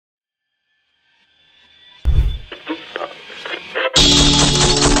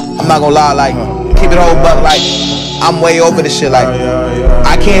I'm not gonna lie, like, keep it a whole buck, like, I'm way over this shit, like,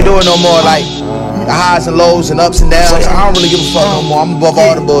 I can't do it no more, like, the highs and lows and ups and downs, I don't really give a fuck no more, I'm above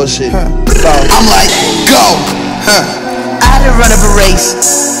all the bullshit. So, I'm like, go! I had to run up a race.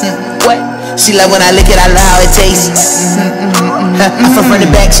 What? She like when I lick it, I love how it tastes. I from front to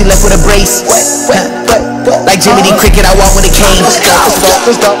back, she left with a brace. What? Like Jimmy D Cricket, I walk with a cane. Let's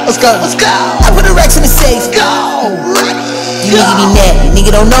go. I put the racks in the safe. Go! You nigga be mad, you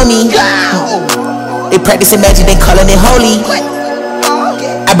nigga don't know me. They practicing magic, they calling it holy.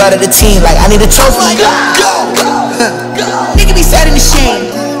 I brought it a team like I need a trophy. Nigga be sad in the shame.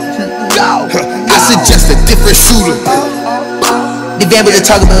 I suggest a different shooter. The van was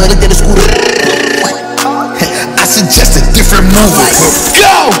talking about looked at the scooter. I suggest a different mover.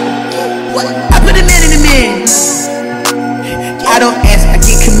 Go! I put a man in the man. I don't ask, I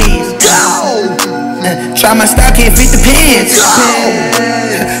get commands. Go! Try my style, can't fit the pants. Go!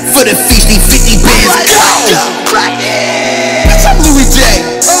 For the feast, need 50 bands. Go! Bitch, I'm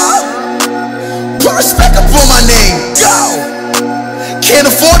LouieJai. Put respect up on my name. Go! Can't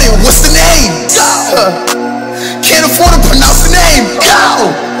afford it, what's the name? Go! Can't afford to pronounce the name.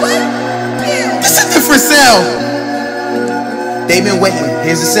 Go! This is a different sound. They've been waiting,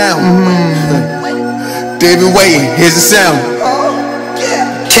 here's the sound. They've been waiting, here's the sound.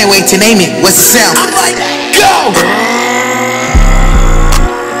 Can't wait to name it, what's the sound? I'm like, go!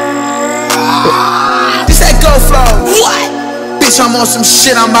 This that go flow. What? Bitch, I'm on some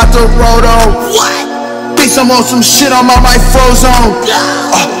shit, I'm about to roll though. What? Bitch, I'm on some shit, I'm on my Frozone.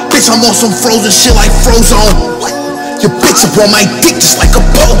 Bitch, I'm on some frozen shit like Frozone. Your bitch up on my dick just like a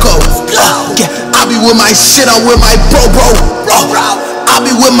pogo. Yeah, I be with my shit, I'm with my bro. I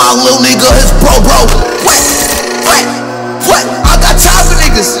be with my little nigga, his bro. What? I got time for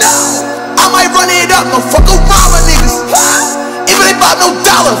niggas. I might run it up, no fuck around my niggas. If it ain't about no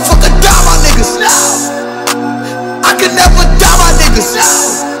dollar, fuck a dime my niggas. I can never die my niggas.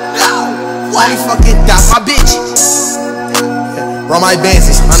 Why you fucking die my bitch? Run my bands,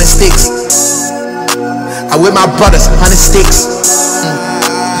 it's 100 sticks. I with my brothers, 100 sticks.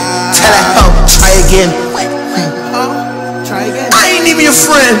 Tell that hoe, try again. Try again. I ain't even your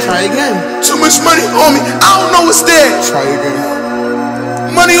friend. Try again. Too much money on me, I don't know what's there. Try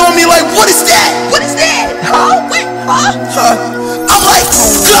again. Money on me, like what is that? What is that? Huh? Wait, huh? I'm like,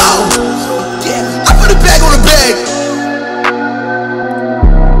 go! Yeah. I put a bag on a bag.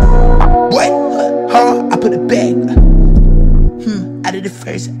 What? Huh? I put a bag. I did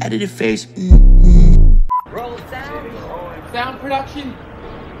it first. Roll sound production.